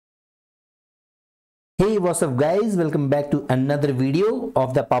Hey, what's up guys, welcome back to another video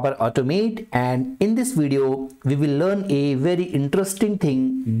of the Power Automate, and in this video we will learn a very interesting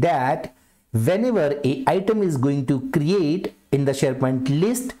thing that whenever a item is going to create in the SharePoint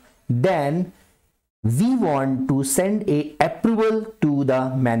list, then we want to send a approval to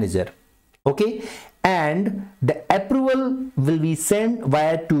the manager. Okay, and the approval will be sent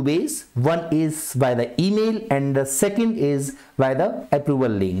via two ways. One is via the email and the second is via the approval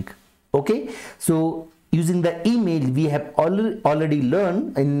link. Okay, so using the email we have already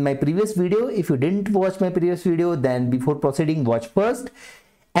learned in my previous video. If you didn't watch my previous video, then before proceeding, watch first.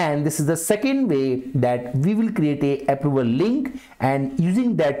 And this is the second way that we will create a approval link, and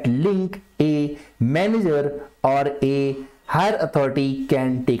using that link a manager or a higher authority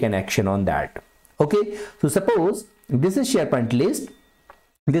can take an action on that. Okay, so suppose this is SharePoint list,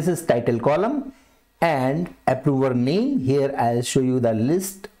 this is title column and approver name. Here I'll show you the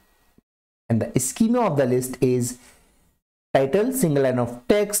list, and the schema of the list is title, single line of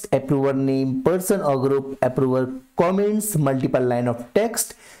text, approver name, person or group, approver comments, multiple line of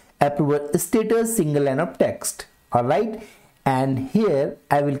text, approver status, single line of text. All right, and here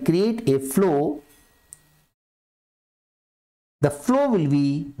I will create a flow. The flow will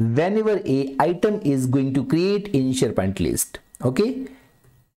be whenever a item is going to create in SharePoint list. Okay,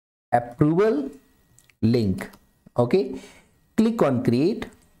 approval link. Okay, click on create.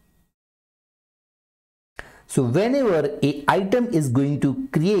 So whenever a item is going to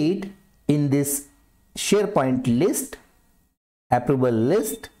create in this SharePoint list, approval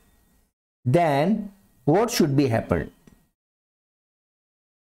list, then what should be happen?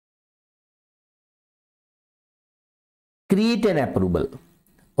 Create an approval.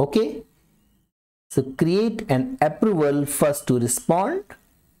 Okay, so create an approval first to respond,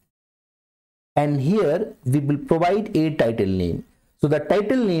 and here we will provide a title name. So the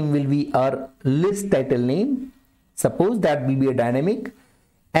title name will be our list title name. Suppose that will be a dynamic,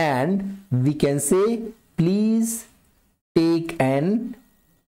 and we can say please take an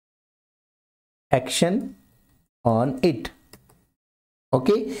action on it.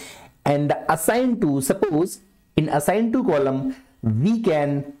 Okay, and the assign to, suppose in assign to column we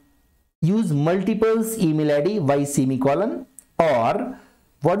can use multiples email ID y semicolon, or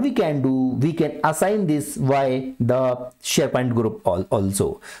what we can do, we can assign this via the SharePoint group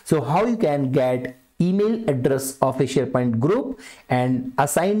also. So how you can get email address of a SharePoint group and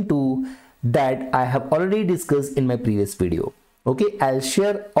assign to that, I have already discussed in my previous video. Okay, I'll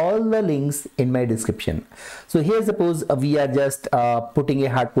share all the links in my description. So here suppose we are just putting a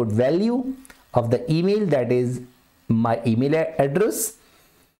hardcode value of the email, that is my email address,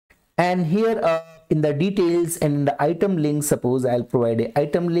 and here in the details and in the item links, suppose I'll provide a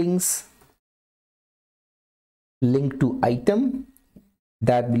item links, link to item,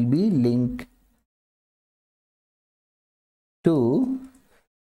 that will be link to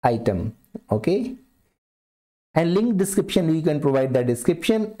item. Okay, and link description, you can provide the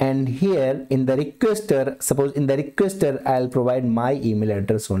description, and here in the requester, suppose in the requester I'll provide my email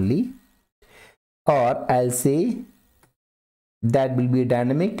address only, or I'll say that will be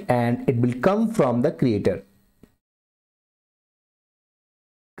dynamic and it will come from the creator,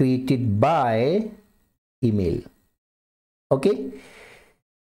 created by email. Okay,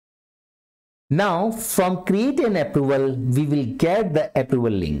 now from create an approval we will get the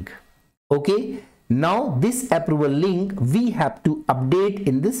approval link. Okay, now this approval link we have to update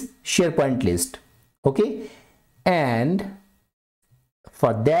in this SharePoint list. Okay, and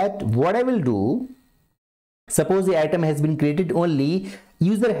for that what I will do, suppose the item has been created, only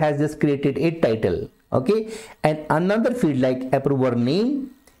user has just created a title. Okay, and another field like approver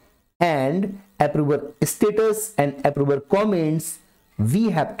name and approver status and approver comments we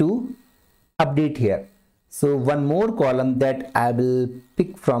have to update here. So one more column that I will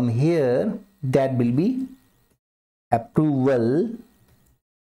pick from here, that will be approval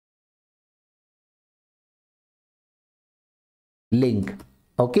link.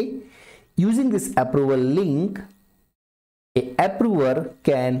 Okay, using this approval link a approver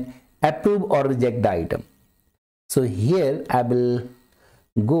can approve or reject the item. So here I will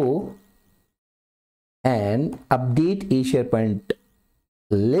go and update a SharePoint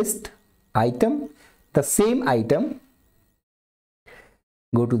list item, the same item,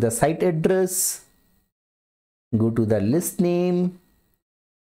 go to the site address, go to the list name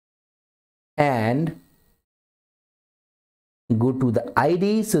and go to the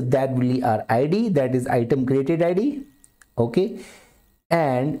ID. So that will be our ID, that is item created ID. Okay,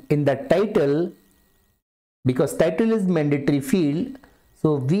 and in the title, because title is mandatory field,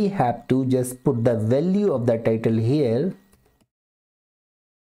 so we have to just put the value of the title here,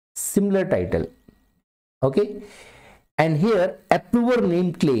 similar title. Okay, and here approver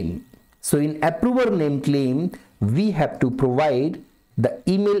name claim. So in approver name claim, we have to provide the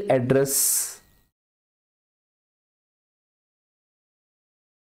email address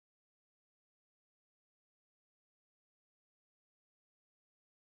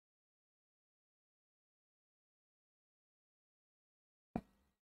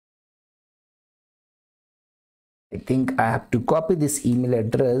I think I have to copy this email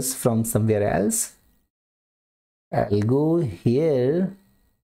address from somewhere else. I'll go here,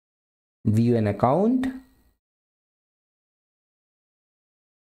 view an account,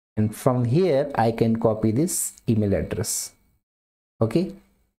 and from here I can copy this email address. Okay,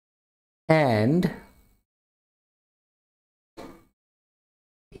 and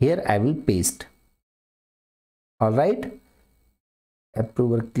here I will paste. All right,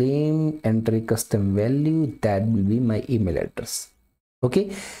 approver claim, enter a custom value, that will be my email address.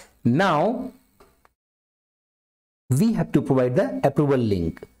 Okay, now we have to provide the approval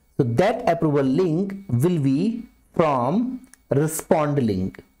link. So that approval link will be from respond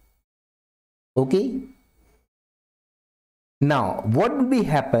link. Okay, now what will be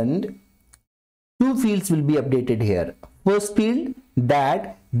happened? Two fields will be updated here. First field,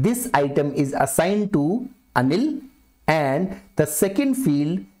 that this item is assigned to Anil, and the second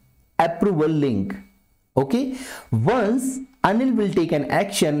field, approval link. Okay, once Anil will take an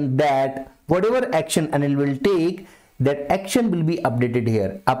action, that whatever action Anil will take, that action will be updated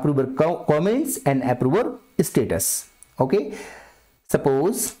here, approver comments and approver status. Okay,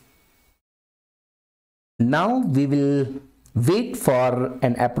 suppose now we will wait for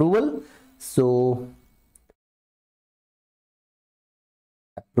an approval. So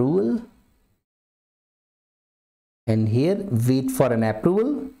approval, and here wait for an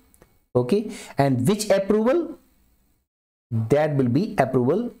approval. Okay, and which approval? That will be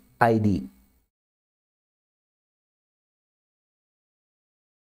approval ID.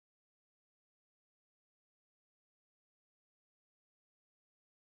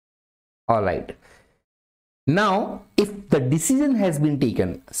 All right, now if the decision has been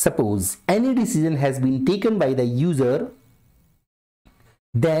taken, suppose any decision has been taken by the user,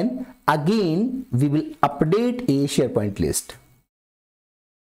 then again we will update a SharePoint list.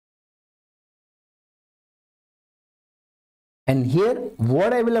 And here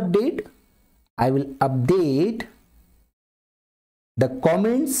what I will update? I will update the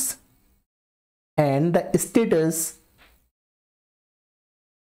comments and the status,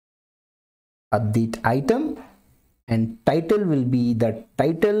 update item, and title will be the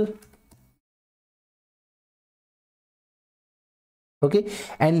title. Okay,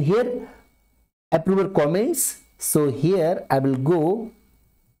 and here approver comments. So here I will go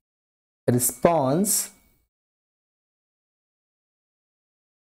response,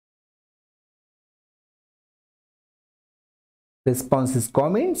 responses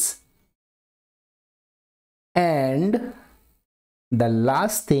comments, and the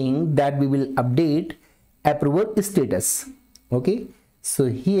last thing that we will update, approver status. Okay, so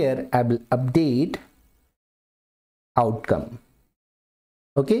here I will update outcome.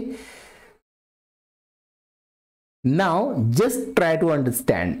 Okay, now just try to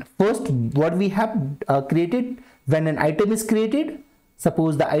understand first what we have created. When an item is created,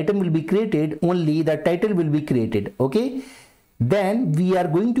 suppose the item will be created, only the title will be created. Okay, then we are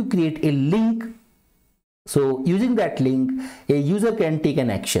going to create a link. So using that link, a user can take an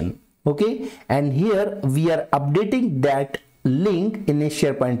action. Okay, and here we are updating that link in a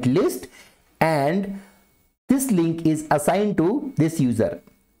SharePoint list, and this link is assigned to this user.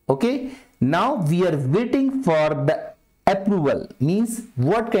 Okay, now we are waiting for the approval, means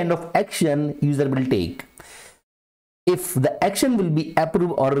what kind of action user will take. If the action will be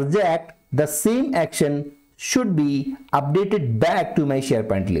approve or reject, the same action should be updated back to my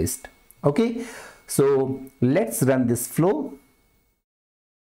SharePoint list. Okay, so let's run this flow.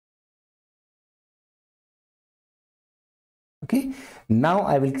 Okay, now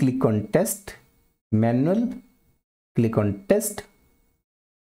I will click on test, manual, click on test.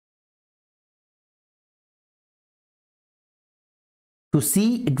 To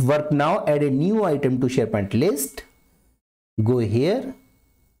see it work now, add a new item to SharePoint list. Go here,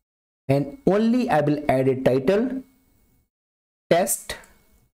 and only I will add a title, test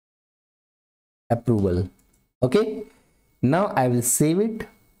approval. Okay, now I will save it.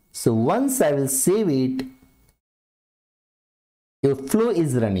 So once I will save it, your flow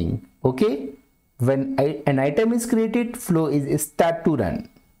is running. Okay, when an item is created, flow is start to run.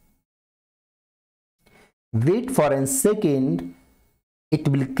 Wait for a second, it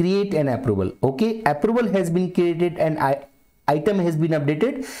will create an approval. Okay, approval has been created and item has been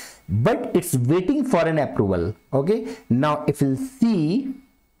updated. but it's waiting for an approval. Okay, now if you see,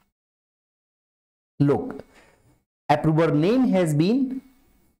 look, approver name has been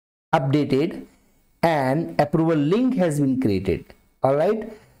updated and approval link has been created. All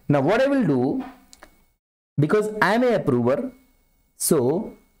right, now what I will do, because I am an approver,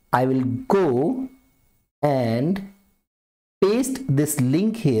 so I will go and paste this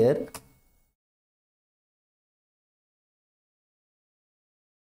link here.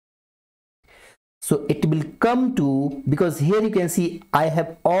 So it will come to, because here you can see I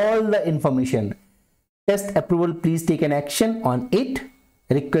have all the information. Test approval, please take an action on it.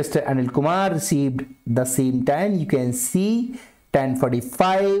 Requester Anil Kumar received the same time. You can see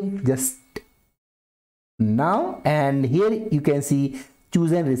 10:45 just now, and here you can see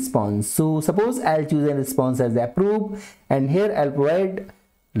choose and response. So suppose I'll choose and response as approve, and here I'll provide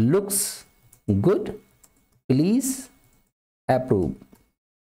looks good, please approve.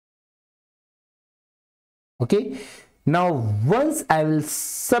 Okay, now once I will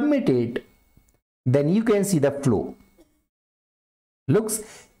submit it, then you can see the flow. Looks,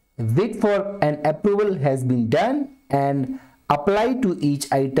 wait for an approval has been done and apply to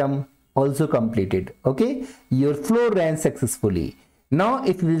each item also completed. Okay, your flow ran successfully. Now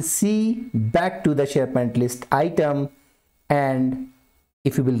if you will see back to the SharePoint list item, and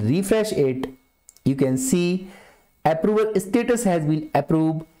if you will refresh it, you can see approval status has been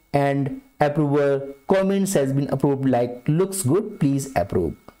approved and approval comments has been approved, like looks good, please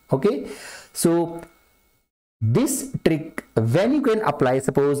approve. Okay, so this trick, when you can apply,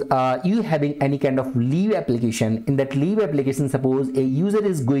 suppose you having any kind of leave application. In that leave application, suppose a user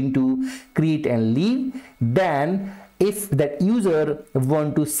is going to create a leave, then if that user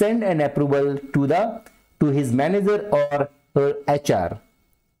want to send an approval to his manager or her HR,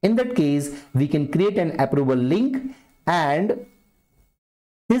 in that case we can create an approval link, and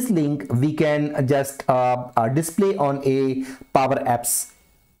this link we can just display on a Power Apps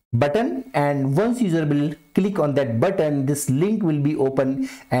button, and once user will click on that button, this link will be open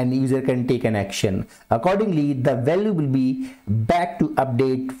and user can take an action. Accordingly, the value will be back to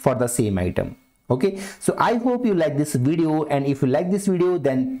update for the same item. Okay, so I hope you like this video, and if you like this video,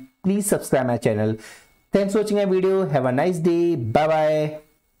 then please subscribe my channel. Thanks for watching my video. Have a nice day. Bye bye.